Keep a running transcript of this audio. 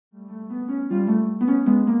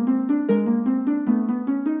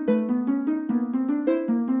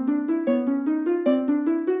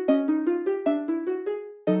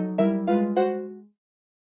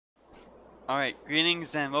Alright,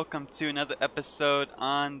 greetings and welcome to another episode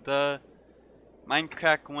on the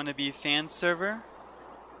Mindcrack Wannabe Fan server.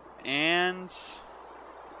 And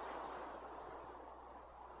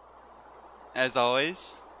as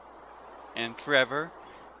always, and forever,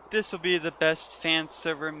 this will be the best fan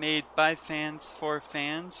server made by fans for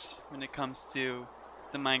fans when it comes to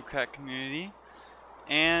the Minecraft community.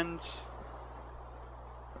 And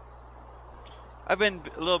I've been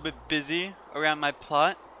a little bit busy around my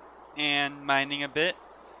plot and mining a bit,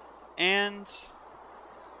 and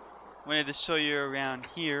wanted to show you around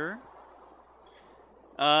here.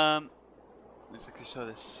 Let's actually show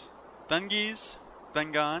this.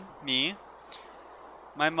 Thungon, me,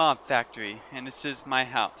 my mob factory, and this is my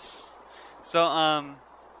house. So,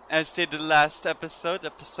 as stated last episode,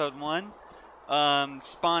 episode 1,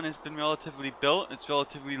 spawn has been relatively built. It's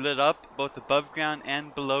relatively lit up, both above ground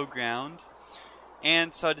and below ground.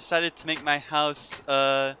 And so I decided to make my house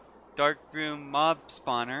a dark room mob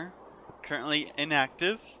spawner, currently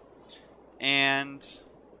inactive. And as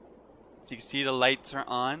you can see, the lights are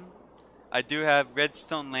on. I do have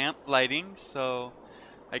redstone lamp lighting, so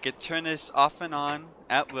I could turn this off and on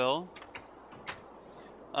at will.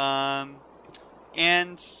 And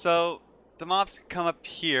so the mobs come up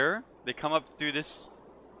here. They come up through this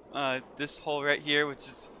this hole right here, which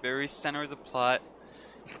is very center of the plot.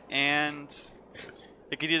 And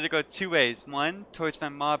it could either go two ways. One, towards my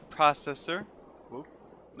mob processor. Whoop,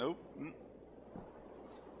 nope.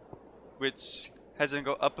 Which has them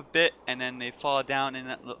go up a bit, and then they fall down in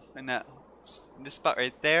this spot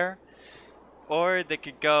right there. Or they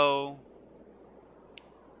could go.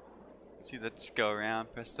 Let's go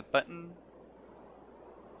around. Press the button.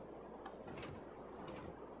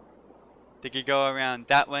 They could go around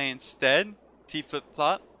that way instead. T flip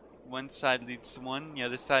flop. One side leads to one, the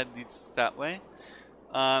other side leads that way.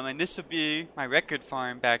 And this would be my record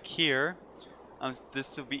farm back here.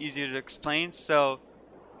 This will be easier to explain. So,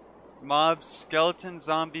 mobs, skeletons,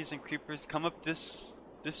 zombies, and creepers come up this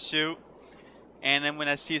chute. And then when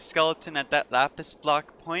I see a skeleton at that lapis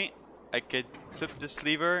block point, I could flip this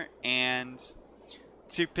lever and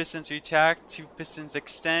 2 pistons retract, 2 pistons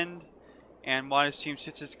extend, and water stream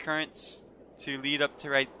switches currents to lead up to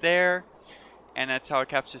right there. And that's how I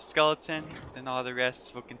capture skeleton. Then all the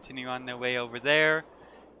rest will continue on their way over there.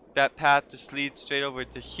 That path just leads straight over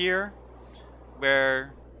to here,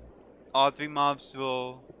 where all 3 mobs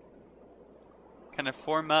will kind of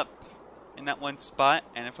form up in that one spot.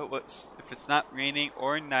 And if it's not raining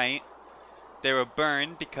or night, they will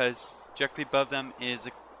burn, because directly above them is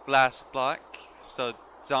a glass block. So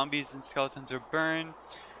zombies and skeletons will burn.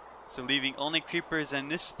 So leaving only creepers in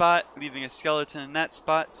this spot, leaving a skeleton in that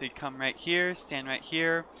spot. So you come right here, stand right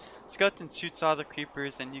here. Skeleton shoots all the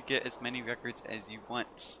creepers, and you get as many records as you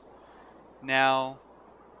want. Now,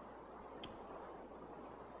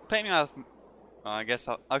 playing off. I guess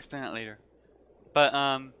I'll explain that later. But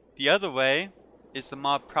the other way is the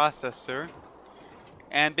mob processor,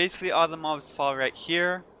 and basically all the mobs fall right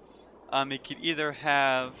here. It could either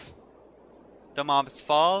have the mobs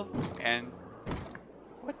fall and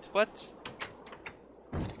what?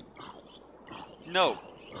 No.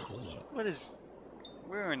 What is?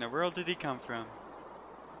 Where in the world did he come from?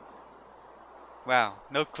 Wow,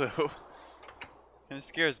 no clue. Kinda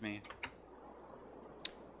scares me.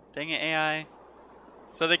 Dang it, AI.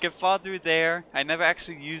 So they can fall through there. I never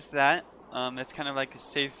actually used that. That's kind of like a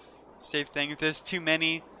safe thing. If there's too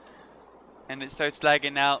many and it starts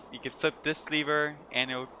lagging out, you can flip this lever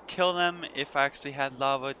and it'll kill them if I actually had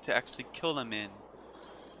lava to actually kill them in.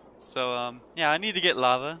 So yeah, I need to get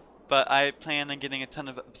lava, but I plan on getting a ton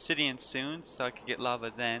of obsidian soon, so I could get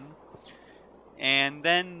lava then. And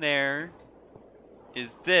then there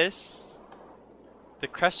is this, the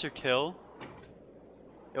crusher kill.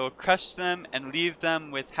 It will crush them and leave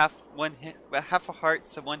them with half a heart,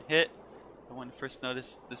 so 1 hit. I want to first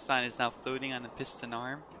notice the sign is now floating on the piston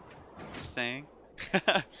arm. Just saying.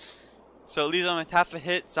 So leave them with half a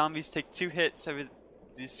hit. Zombies take 2 hits.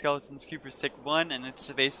 These skeletons, creepers take 1, and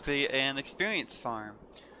it's basically an experience farm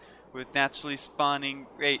with naturally spawning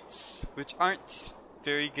rates, which aren't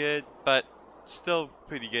very good, but still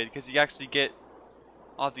pretty good, because you actually get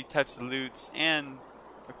all 3 types of loots and,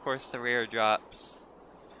 of course, the rare drops.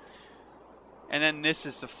 And then this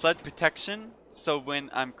is the flood protection. So when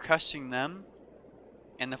I'm crushing them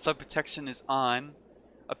and the flood protection is on,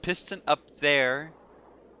 a piston up there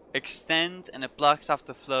extends and it blocks off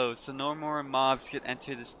the flow, so no more mobs can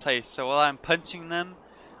enter this place. So while I'm punching them,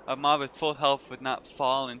 a mob with full health would not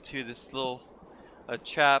fall into this little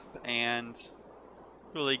trap and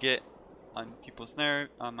really get on people's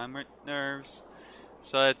my nerves.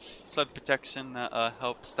 So that's flood protection that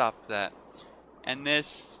helps stop that. And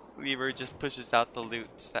this lever just pushes out the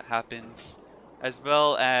loot that happens, as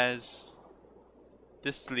well as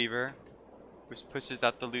this lever, which pushes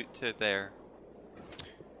out the loot to there.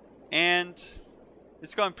 And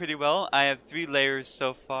it's going pretty well. I have 3 layers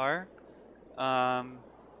so far.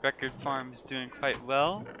 Record farm is doing quite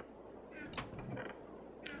well.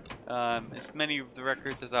 As many of the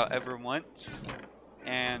records as I'll ever want,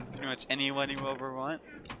 and pretty much anyone you will ever want,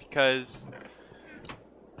 because,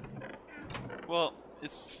 well,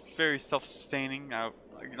 it's very self-sustaining. I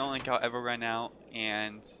don't think I'll ever run out,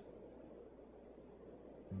 and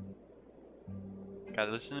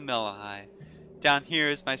gotta listen to Melahai. Down here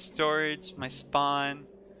is my storage, my spawn,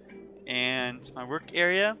 and my work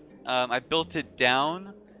area. I built it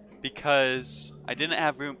down because I didn't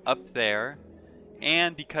have room up there,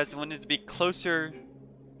 and because I wanted to be closer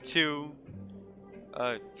to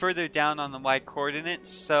further down on the Y coordinates,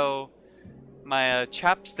 so my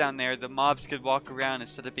traps down there, the mobs could walk around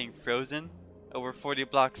instead of being frozen. Over 40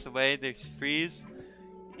 blocks away, they freeze,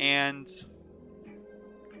 and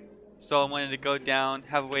so I wanted to go down,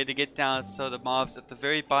 have a way to get down so the mobs at the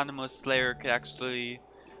very bottommost layer could actually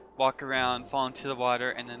walk around, fall into the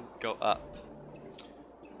water, and then go up.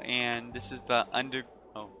 And this is the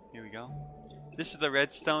oh, here we go. This is the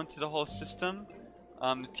redstone to the whole system.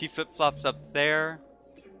 The T flip-flops up there.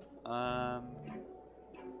 The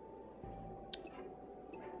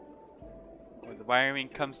wiring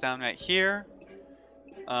comes down right here.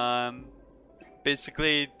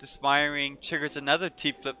 Basically, this wiring triggers another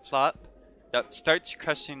T flip-flop that starts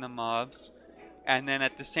crushing the mobs, and then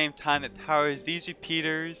at the same time it powers these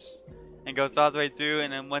repeaters and goes all the way through,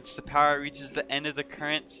 and then once the power reaches the end of the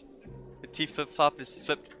current, the T flip-flop is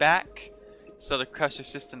flipped back, so the crusher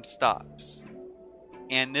system stops.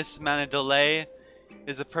 And this amount of delay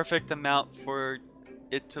is a perfect amount for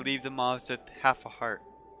it to leave the mobs with half a heart,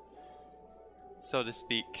 so to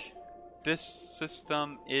speak. This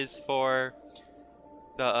system is for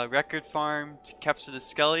the record farm to capture the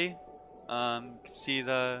skelly. You can see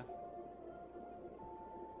the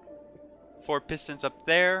 4 pistons up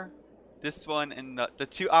there. This one and the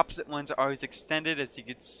 2 opposite ones are always extended, as you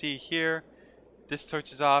can see here. This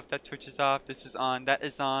torch is off, that torch is off, this is on, that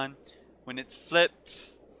is on. When it's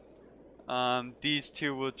flipped, these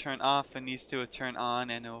 2 will turn off and these 2 will turn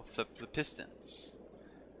on, and it will flip the pistons.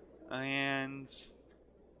 And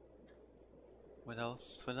what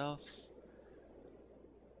else? What else?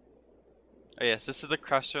 Oh yes, this is the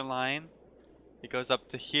crusher line. It goes up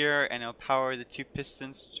to here and it'll power the 2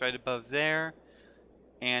 pistons right above there.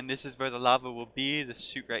 And this is where the lava will be, this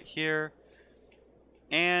chute right here.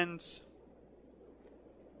 And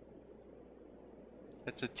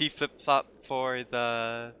that's a T flip-flop for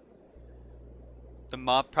the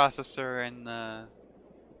mob processor and the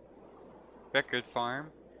record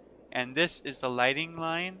farm. And this is the lighting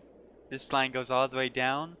line. This line goes all the way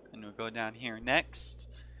down, and we'll go down here next.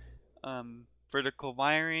 Vertical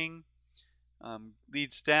wiring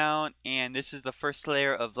leads down, and this is the first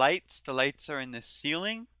layer of lights. The lights are in the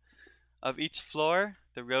ceiling of each floor.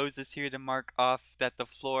 The rose is here to mark off that the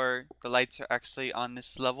lights are actually on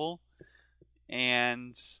this level,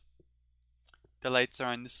 and the lights are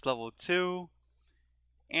on this level too,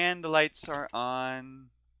 and the lights are on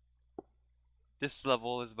this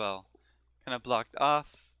level as well, kind of blocked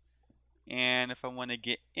off. And if I want to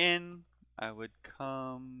get in, I would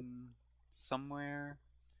come somewhere.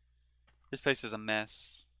 This place is a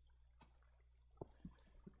mess.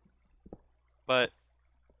 But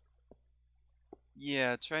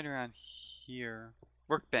yeah, it's right around here.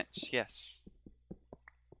 Workbench, yes.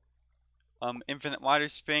 Infinite water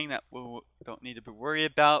spring that we don't need to worry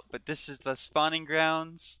about, but this is the spawning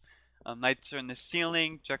grounds. Lights are in the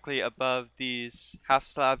ceiling directly above these half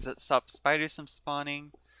slabs that stop spiders from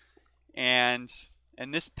spawning. And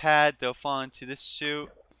in this pad, they'll fall into this chute,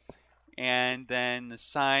 and then the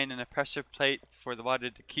sign and a pressure plate for the water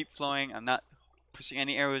to keep flowing. I'm not pushing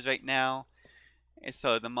any arrows right now, and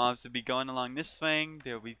so the mobs will be going along this thing.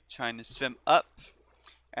 They'll be trying to swim up,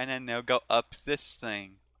 and then they'll go up this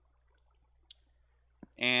thing.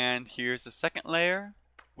 And here's the second layer,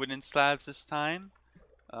 wooden slabs this time.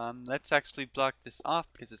 Let's actually block this off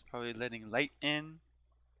because it's probably letting light in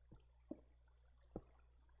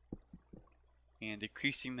and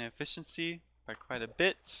decreasing the efficiency by quite a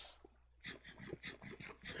bit.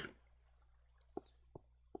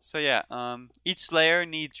 So yeah, each layer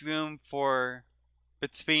needs room for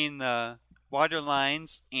between the water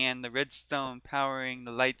lines and the redstone powering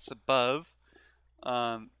the lights above.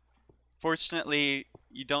 Fortunately,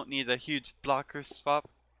 you don't need a huge block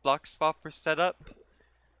swapper setup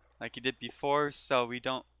like you did before, so we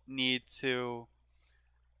don't need to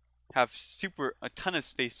have a ton of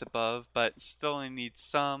space above, but still only need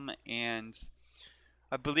some, and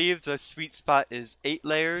I believe the sweet spot is 8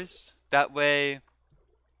 layers. That way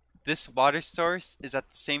this water source is at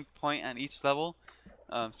the same point on each level.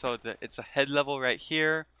 So it's a head level right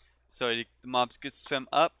here, so the mobs could swim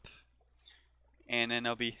up, and then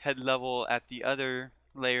it'll be head level at the other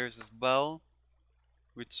layers as well,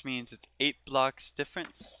 which means it's 8 blocks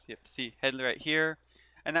difference. Yep, see, head right here,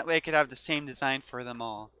 and that way I could have the same design for them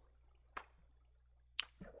all.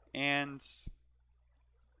 And as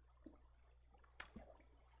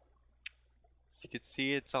you can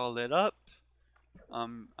see, it's all lit up.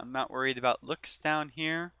 I'm not worried about looks down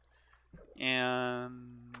here,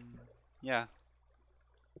 and yeah.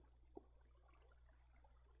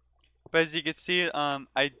 But as you can see,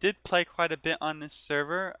 I did play quite a bit on this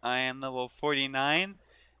server. I am level 49.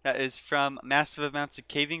 That is from massive amounts of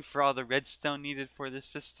caving for all the redstone needed for this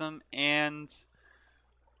system. And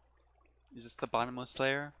is this the bottomless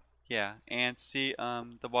layer? Yeah, and see,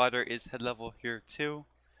 the water is head level here too.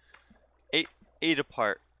 8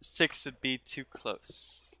 apart. 6 would be too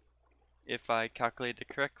close, if I calculated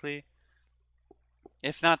correctly.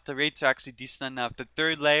 If not, the rates are actually decent enough. The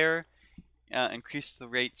third layer increased the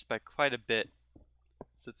rates by quite a bit.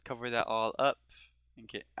 So let's cover that all up and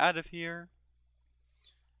get out of here.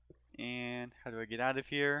 And how do I get out of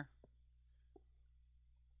here?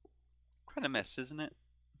 Quite a mess, isn't it?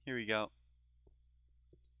 Here we go.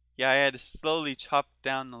 Yeah, I had to slowly chop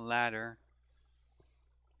down the ladder.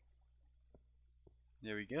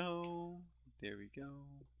 There we go. There we go.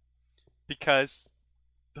 Because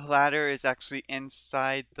the ladder is actually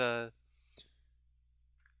inside the...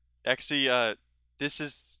 Actually,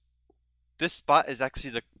 this spot is actually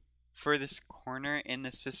the furthest corner in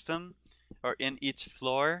the system, or in each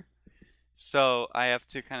floor. So I have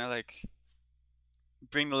to kind of like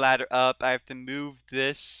bring the ladder up. I have to move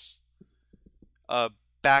this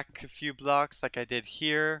back a few blocks like I did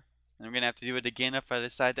here. And I'm gonna have to do it again if I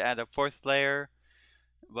decide to add a 4th layer.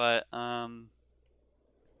 But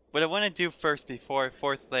what I want to do first before a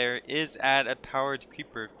 4th layer is add a powered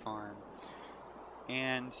creeper farm.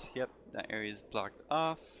 And yep, that area is blocked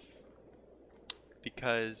off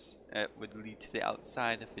because it would lead to the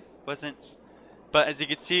outside if it wasn't. But as you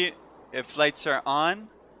can see, if lights are on,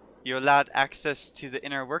 you're allowed access to the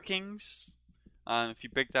inner workings. If you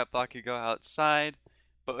break that block, you go outside.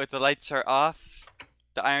 But if the lights are off,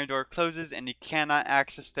 the iron door closes and you cannot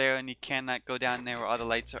access there, and you cannot go down there where all the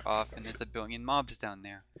lights are off and there's a billion mobs down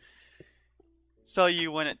there. So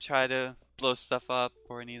you wouldn't try to blow stuff up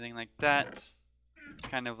or anything like that. It's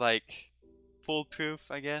kind of like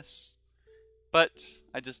foolproof, I guess. But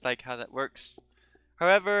I just like how that works.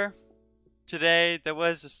 However, today there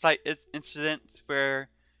was a slight incident where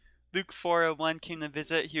Luke 401 came to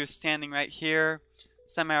visit. He was standing right here.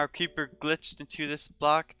 Somehow a creeper glitched into this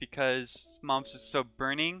block because mobs is still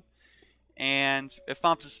burning. And if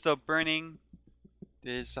mobs is still burning,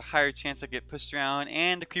 there's a higher chance I get pushed around.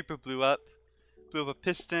 And the creeper blew up a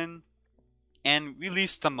piston, and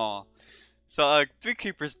released them all. So 3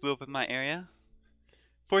 creepers blew up in my area.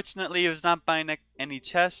 Fortunately, it was not by any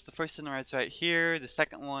chests. The first one was right here. The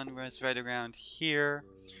second one was right around here.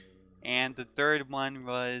 And the third one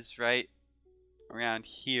was right around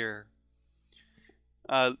here.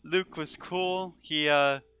 Luke was cool. He,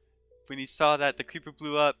 when he saw that the creeper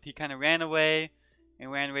blew up, he kind of ran away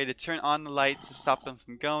to turn on the lights to stop them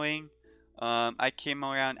from going. I came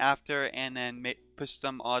around after and then pushed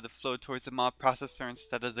them all to flow towards the mob processor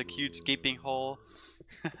instead of the huge gaping hole.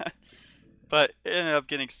 But it ended up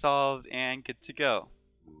getting solved and good to go.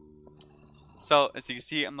 So as you can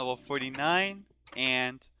see, I'm level 49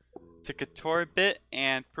 and took a tour a bit,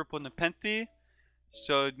 and Purple Nepenthe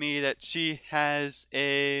showed me that she has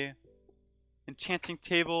a enchanting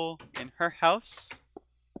table in her house,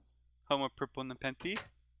 home of Purple Nepenthe.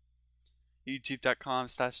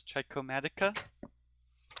 youtube.com/trichomatica.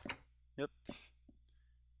 Yep.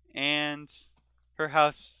 And her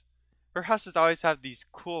houses always have these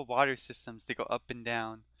cool water systems that go up and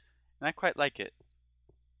down, and I quite like it.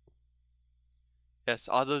 Yes,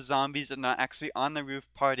 all those zombies are not actually on the roof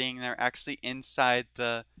partying, they're actually inside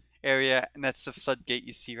the area, and that's the floodgate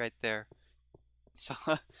you see right there. So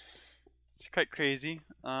it's quite crazy.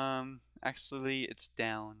 Actually it's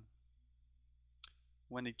down.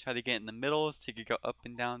 Want to try to get in the middle so you could go up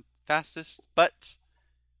and down fastest, but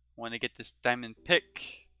want to get this diamond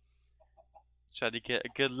pick. Try to get a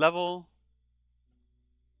good level.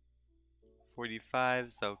 45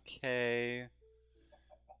 is okay.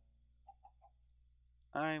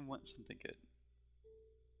 I want something good.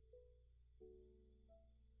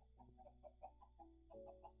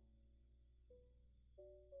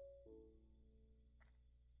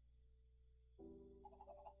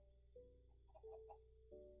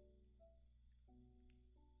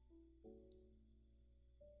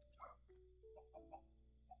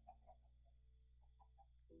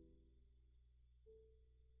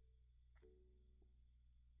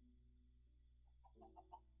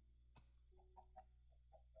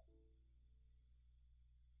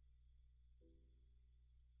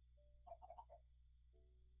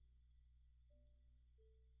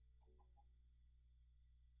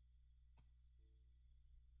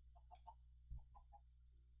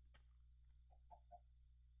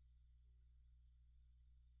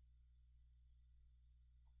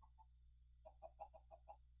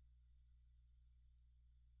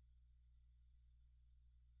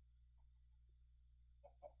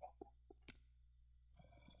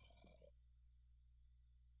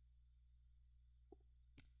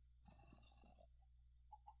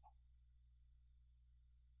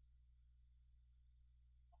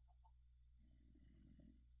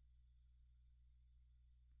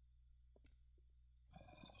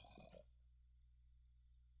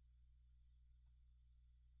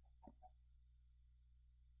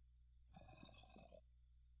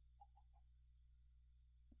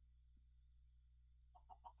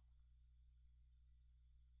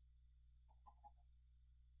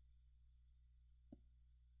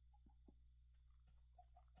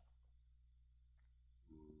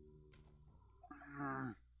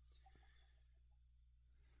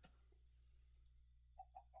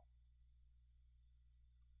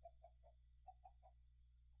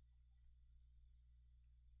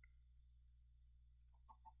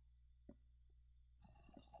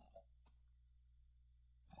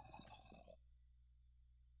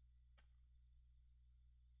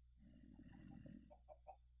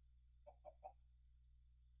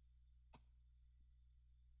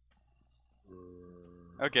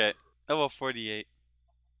 Okay, level 48.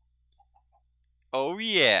 Oh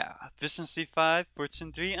yeah, efficiency 5,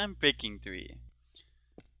 fortune 3, and breaking 3.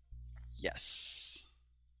 Yes,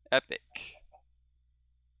 epic.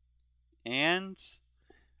 And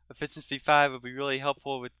efficiency 5 will be really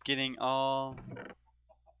helpful with getting all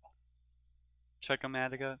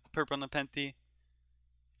Trichomatica, purple Nepenthe.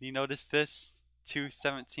 You notice this?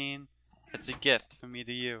 217. It's a gift from me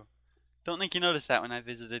to you. Don't think you noticed that when I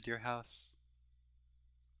visited your house.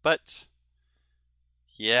 But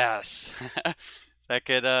yes, that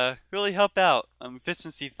could really help out.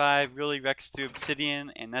 Efficiency 5 really wrecks through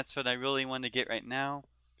obsidian, and that's what I really want to get right now.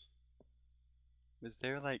 Was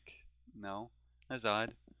there like... no, that's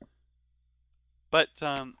odd. But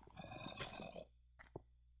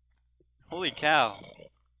holy cow.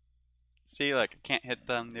 See, look, I can't hit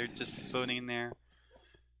them, they're just floating there.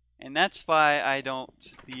 And that's why I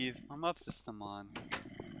don't leave my mob system on.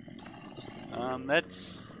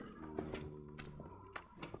 Let's...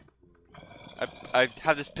 I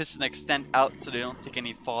have this piston extend out so they don't take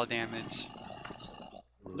any fall damage.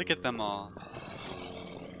 Look at them all.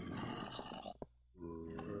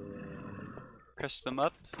 Crush them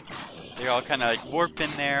up. They all kind of like warp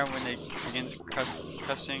in there when they begin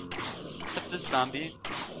crushing. Except this zombie.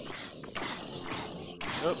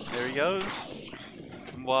 Oh, there he goes.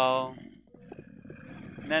 Well,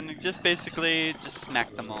 then just basically just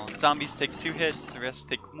smack them all. Zombies take 2 hits, the rest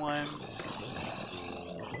take 1.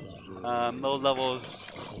 Low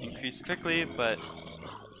levels increase quickly, but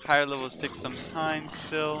higher levels take some time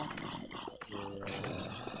still.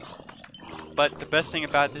 But the best thing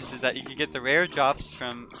about this is that you can get the rare drops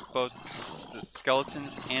from both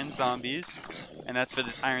skeletons and zombies. And that's where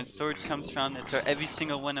this iron sword comes from. That's where every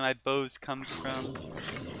single one of my bows comes from.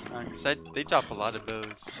 Because they drop a lot of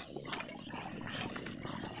bows.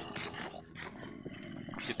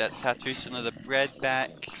 To get that saturation of the bread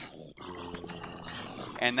back.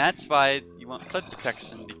 And that's why you want flood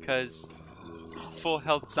protection, because full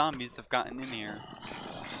health zombies have gotten in here.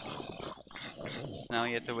 So now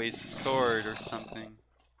you have to waste a sword or something.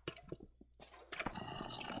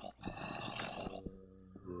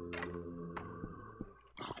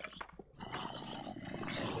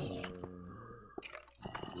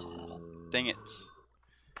 Dang it.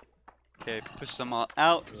 Okay, push them all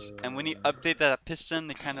out. And when you update that piston,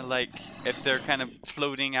 they kind of like, if they're kind of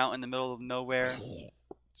floating out in the middle of nowhere.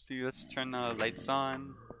 So let's turn the lights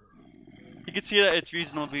on. You can see that it's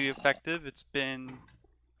reasonably effective. It's been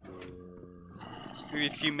maybe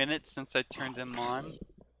a few minutes since I turned them on.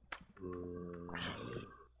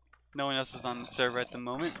 No one else is on the server at the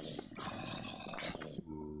moment.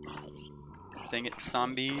 Dang it,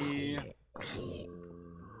 zombie.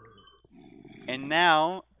 And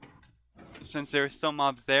now, since there are still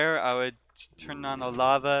mobs there, I would turn on the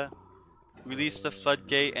lava, release the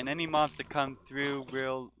floodgate, and any mobs that come through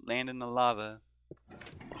will land in the lava.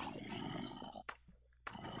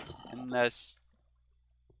 Unless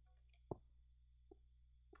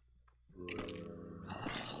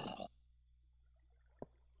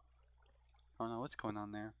Oh no, what's going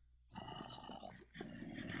on there?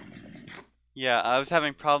 Yeah, I was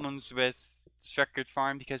having problems with this record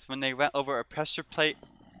farm because when they went over a pressure plate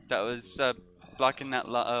that was blocking that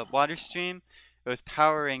water stream, it was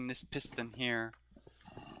powering this piston here.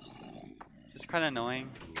 Just kind of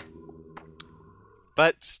annoying.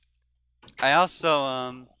 But I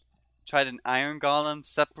also tried an iron golem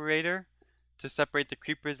separator to separate the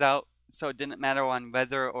creepers out so it didn't matter on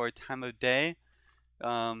weather or time of day.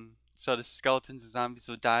 So the skeletons and zombies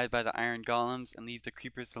would die by the iron golems and leave the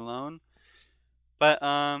creepers alone. But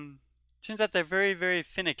turns out they're very, very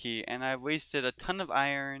finicky, and I wasted a ton of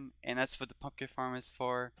iron, and that's what the pumpkin farm is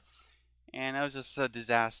for. And that was just a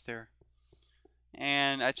disaster.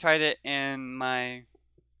 And I tried it on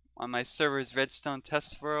my server's redstone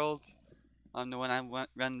test world, on the one I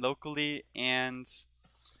run locally, and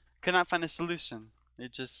could not find a solution.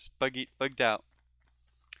 It just bugged out.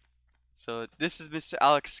 So this is Mr.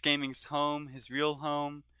 Alex Gaming's home, his real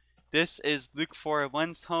home. This is Luke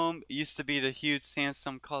 401's home. It used to be the huge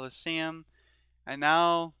sandstone coliseum, and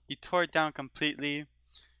now he tore it down completely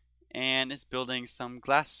and is building some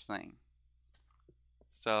glass thing.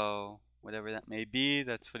 So whatever that may be,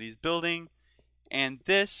 that's what he's building. And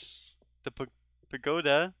this, the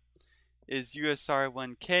pagoda, is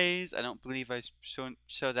USR1K's. I don't believe I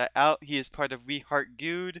show that out. He is part of We Heart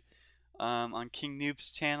Good on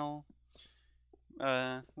KingNewbs channel.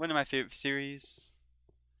 One of my favorite series.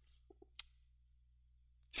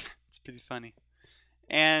 It's pretty funny.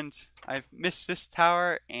 And I've missed this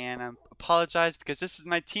tower, and I apologize because this is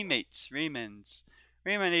my teammates, Raymond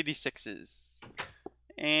 86's.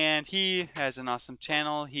 And he has an awesome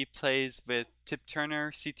channel. He plays with Tip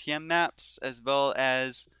Turner CTM maps as well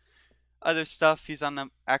as other stuff. He's on the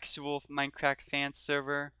actual Mindcrack fan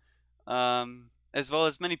server, as well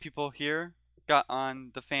as many people here got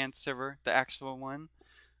on the fan server, the actual one.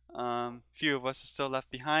 Few of us are still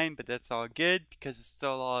left behind, but that's all good because we're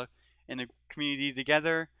still all in a community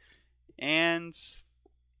together. And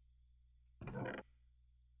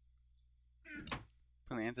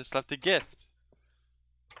Plantis left a gift.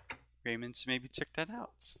 Raymond should maybe check that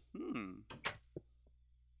out.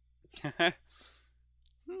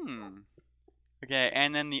 Okay,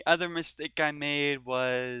 and then the other mistake I made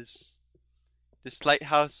was this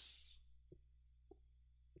lighthouse.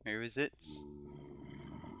 Where is it?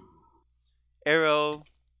 Arrow.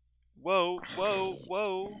 Whoa, whoa,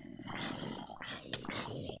 whoa.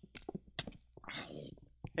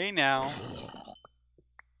 Hey now.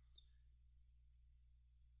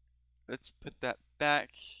 Let's put that back,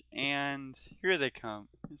 and here they come.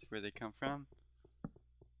 Here's where they come from.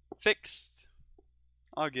 Fixed.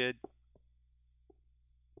 All good.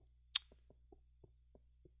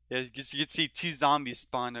 Yeah, you can see 2 zombies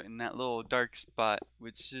spawn in that little dark spot,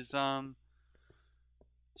 which is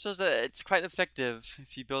shows that it's quite effective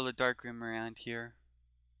if you build a dark room around here.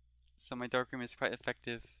 So my dark room is quite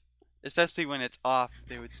effective, especially when it's off.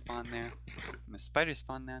 They would spawn there, and the spiders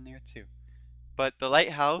spawn down there too. But the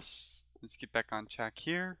lighthouse, let's get back on track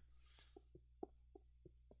here.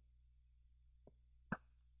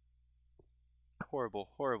 Horrible,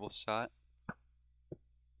 horrible shot.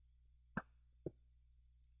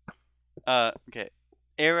 Okay.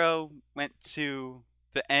 Arrow went to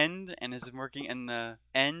the end and is working in the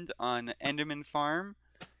end on the Enderman farm.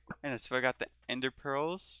 And so I got the Ender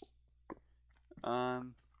Pearls.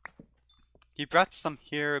 He brought some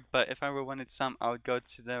here, but if I wanted some, I would go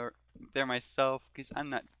to there myself because I'm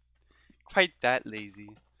not quite that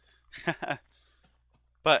lazy.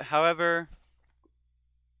 But however,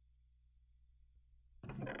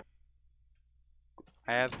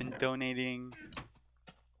 I have been donating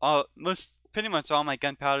pretty much all my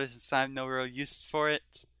gunpowder, since I have no real use for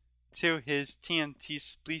it, to his TNT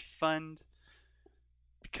Spleef fund,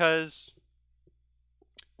 because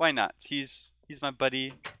why not? He's my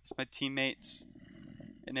buddy, he's my teammates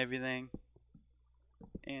and everything.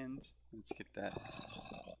 And let's get that.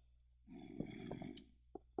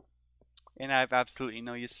 And I have absolutely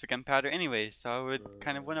no use for gunpowder anyway, so I would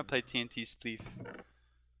kind of want to play TNT Spleef.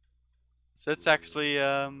 So let's actually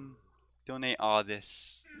donate all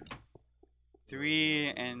this.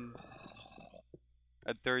 3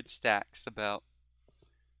 1/3 stacks about.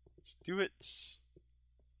 Let's do it.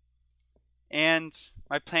 And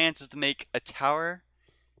my plans is to make a tower.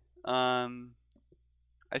 I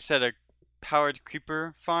said a powered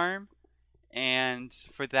creeper farm, and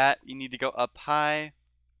for that you need to go up high.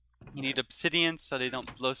 You need obsidian so they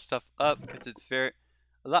don't blow stuff up because it's a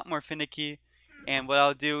lot more finicky. And what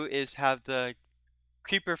I'll do is have the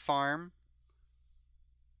creeper farm.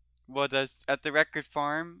 Well, at the record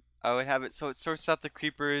farm, I would have it so it sorts out the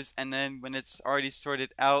creepers, and then when it's already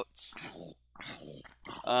sorted out,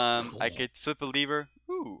 I could flip a lever.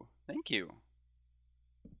 Ooh, thank you.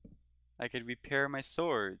 I could repair my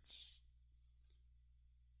swords.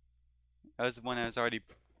 That was one I was already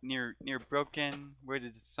near broken. Where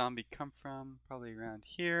did the zombie come from? Probably around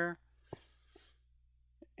here.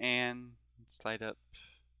 And slide up.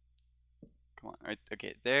 Come on, right?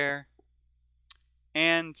 Okay, there.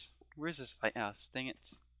 And where's this lighthouse? Dang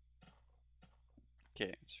it.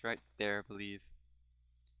 Okay, it's right there, I believe.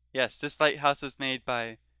 Yes, this lighthouse was made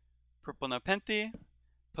by Purple Nepenthe,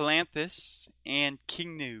 Palanthus, and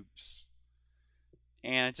KingNewbs.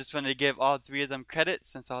 And I just wanted to give all three of them credit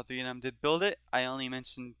since all three of them did build it. I only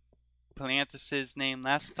mentioned Palanthus's name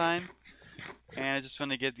last time. And I just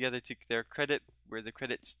want to give the other two their credit where the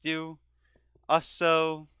credit's due.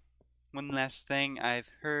 Also, one last thing I've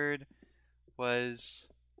heard was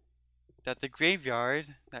that the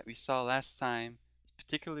graveyard that we saw last time is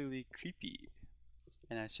particularly creepy.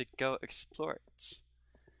 And I should go explore it.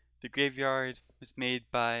 The graveyard was made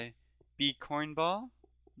by B. Cornball,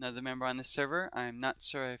 another member on the server. I'm not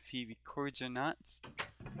sure if he records or not.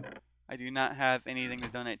 I do not have anything to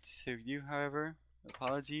donate to you, however.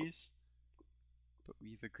 Apologies. But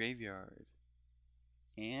we have a graveyard.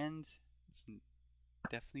 And it's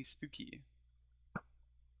definitely spooky.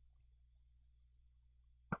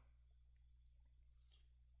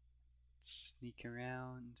 Sneak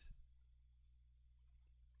around.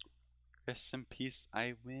 Rest in peace,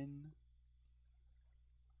 I win.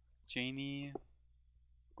 Janie.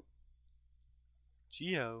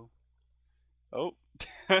 Geo. Oh.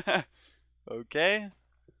 Okay.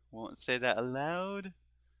 Won't say that aloud.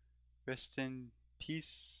 Rest in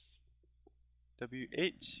peace.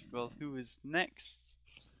 WH. Well, who is next?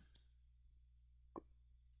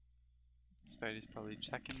 Spider's probably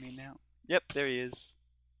checking me now. Yep, there he is.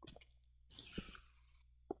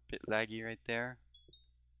 Bit laggy right there.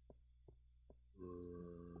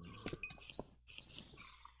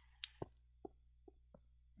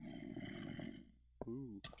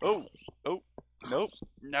 Ooh. Oh! Oh! Nope!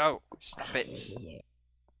 No! Stop it!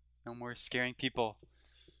 No more scaring people.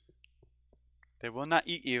 They will not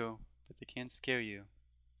eat you, but they can scare you.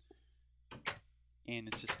 And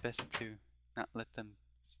it's just best to not let them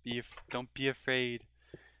don't be afraid.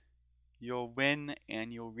 You'll win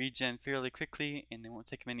and you'll regen fairly quickly, and they won't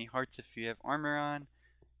take many hearts if you have armor on,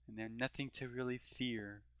 and they're nothing to really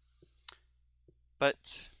fear.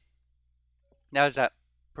 But that was that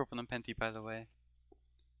Purple Nepenthe, by the way.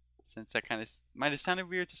 Since that kind of might have sounded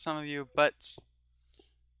weird to some of you, but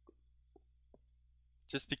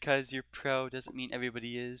just because you're pro doesn't mean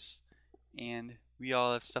everybody is, and we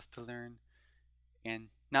all have stuff to learn, and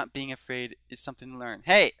not being afraid is something to learn.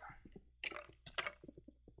 Hey!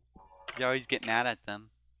 You always get mad at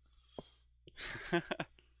them.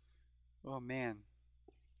 Oh man,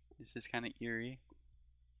 this is kind of eerie.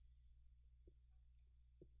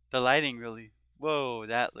 The lighting really, whoa,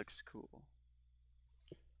 that looks cool.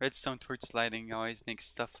 Redstone torch lighting always makes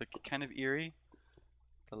stuff look kind of eerie.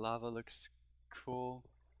 The lava looks cool.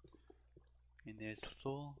 And there's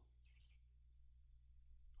full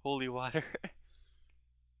holy water.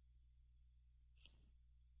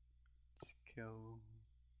 Let's go.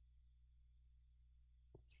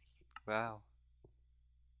 Wow.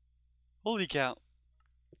 Holy cow.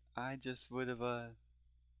 I just would have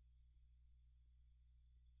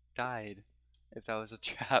died if that was a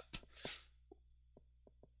trap.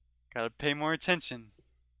 Gotta pay more attention.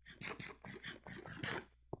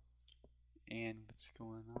 And what's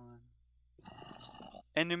going on?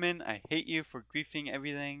 Enderman, I hate you for griefing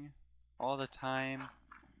everything all the time.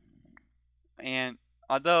 And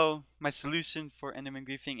although my solution for Enderman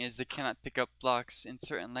griefing is they cannot pick up blocks in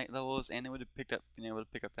certain light levels, and it would have been able to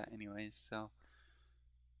pick up that anyways, so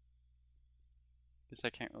guess I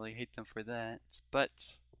can't really hate them for that.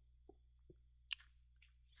 But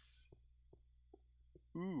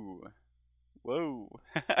ooh, whoa,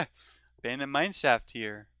 abandoned mineshaft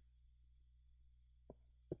here.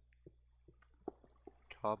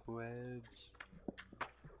 Cobwebs.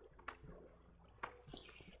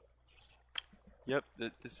 Yep,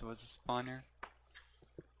 this was a spawner.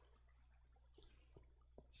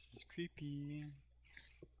 This is creepy.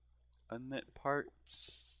 Unlit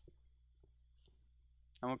parts.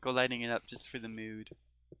 I won't go lighting it up just for the mood.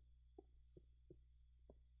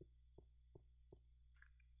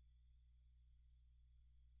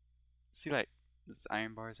 See, like, those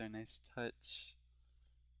iron bars are a nice touch.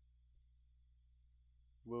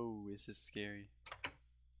 Whoa, this is scary.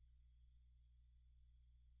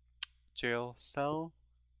 Jail cell.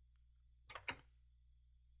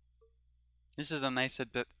 This is a nice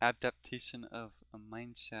adaptation of a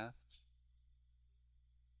mineshaft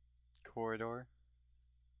corridor.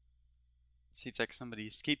 Seems like somebody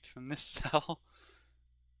escaped from this cell.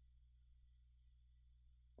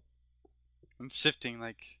 I'm shifting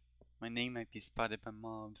like my name might be spotted by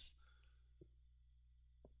mobs.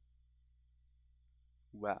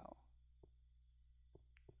 Wow.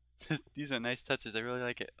 These are nice touches. I really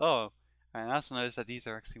like it. Oh, and I also noticed that these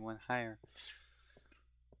are actually one higher.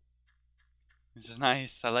 This is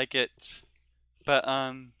nice. I like it. But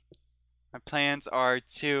my plans are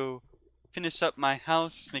to finish up my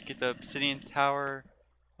house, make it the obsidian tower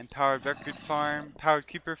and powered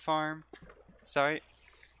creeper farm. Sorry.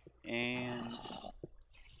 And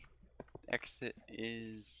exit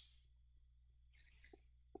is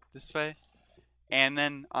this way. And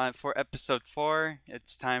then for episode 4,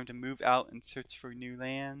 it's time to move out and search for new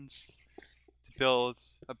lands to build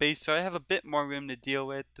a base where I have a bit more room to deal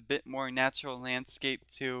with, a bit more natural landscape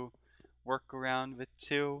to work around with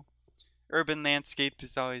too. Urban landscape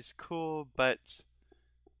is always cool, but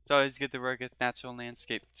it's always good to work with natural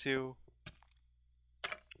landscape too.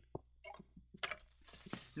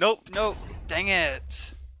 Nope, nope, dang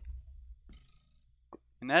it!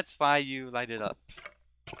 And that's why you light it up.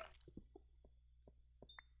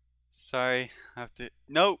 Sorry, I have to.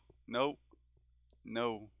 Nope, nope,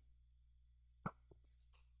 no.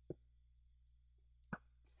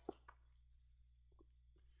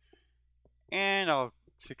 And I'll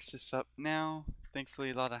fix this up now. Thankfully,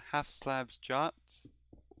 a lot of half slabs dropped.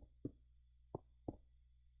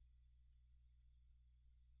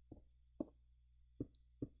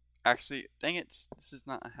 Actually, dang it, this is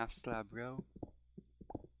not a half slab row.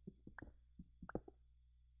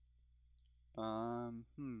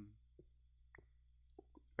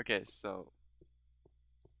 Okay, so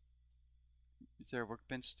is there a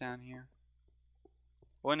workbench down here?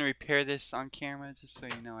 I want to repair this on camera just so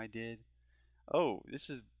you know I did. Oh, this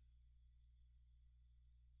is...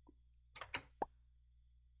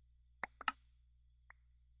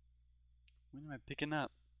 What am I picking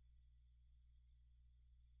up?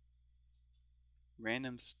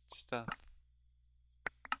 Random stuff.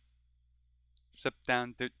 Step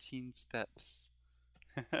down 13 steps.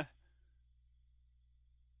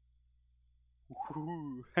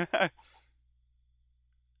 Woohoo!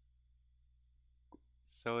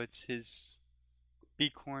 So it's his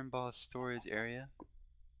Beacorn Ball storage area.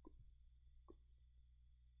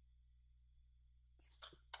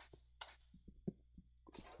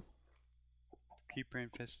 Creeper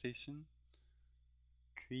infestation.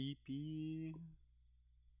 Creepy.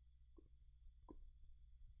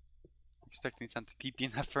 Expecting something creepy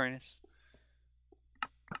in that furnace.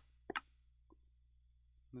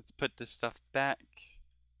 Let's put this stuff back.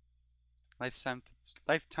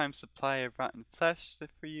 Lifetime supply of rotten flesh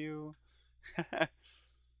for you.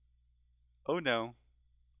 Oh no.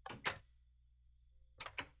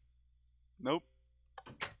 Nope.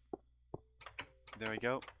 There we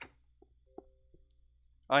go.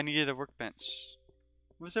 Oh, I needed a workbench.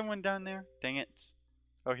 Was there one down there? Dang it.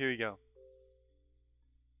 Oh, here we go.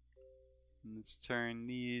 Let's turn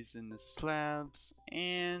these into slabs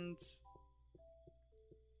and...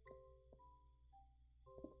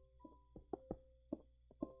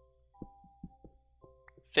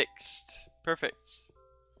 Fixed. Perfect.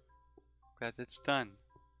 Glad that's done.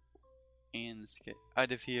 And let's get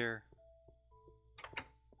out of here.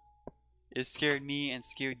 It scared me and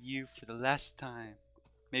scared you for the last time.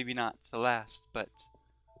 Maybe not the last, but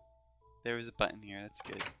there was a button here. That's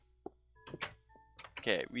good.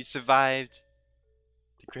 Okay, we survived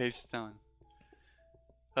the gravestone.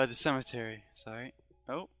 Oh, the cemetery. Sorry.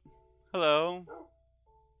 Oh, hello.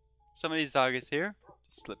 Somebody's dog is here.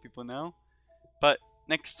 Just to let people know. But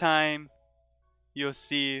next time, you'll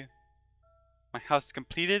see my house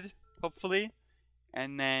completed, hopefully.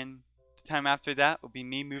 And then the time after that will be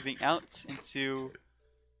me moving out into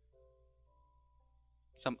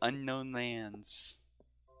some unknown lands.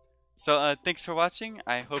 So thanks for watching.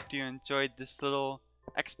 I hope you enjoyed this little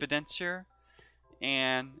expenditure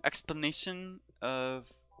and explanation of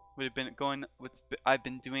what I've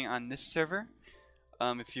been doing on this server.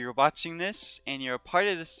 If you're watching this and you're a part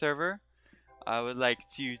of this server, I would like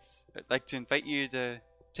to invite you to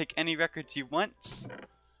take any records you want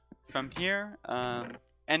from here.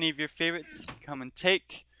 Any of your favorites, come and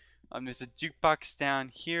take. There's a jukebox down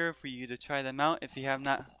here for you to try them out if you have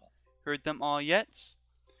not heard them all yet.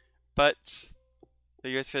 But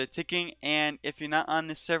they're yours for the taking. And if you're not on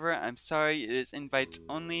this server, I'm sorry, it is invites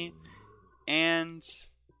only. And it's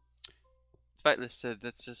whitelisted.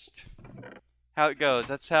 That's just how it goes.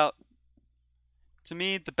 That's how, to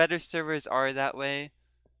me, the better servers are that way.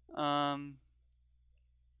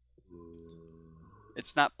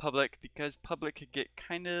 it's not public because public could get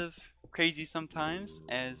kind of crazy sometimes,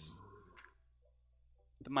 as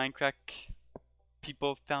the Mindcrack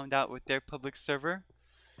people found out with their public server,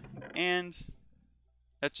 and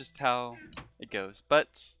that's just how it goes.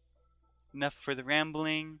 But enough for the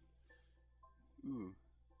rambling. Ooh,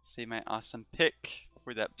 save my awesome pick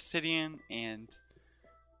for the obsidian, and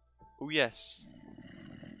oh yes,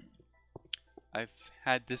 I've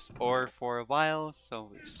had this ore for a while,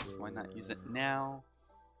 so why not use it now?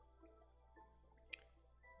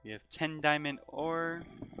 We have 10 diamond ore.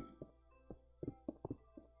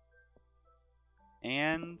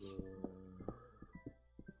 And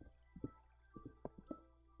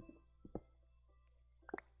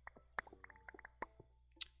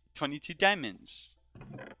 22 diamonds.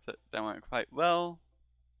 So that went quite well.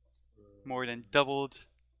 More than doubled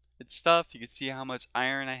its stuff. You can see how much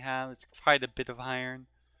iron I have. It's quite a bit of iron.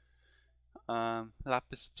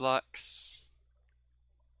 Lapis blocks.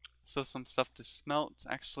 So some stuff to smelt.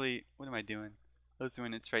 Actually, what am I doing? Those are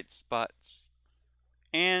in its right spots.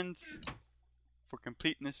 And for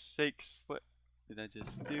completeness sakes, what did I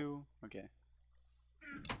just do? Okay.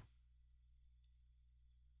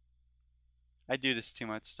 I do this too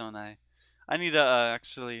much, don't I? I need to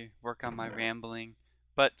actually work on my rambling.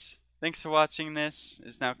 But thanks for watching. This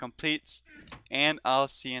is now complete, and I'll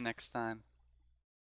see you next time.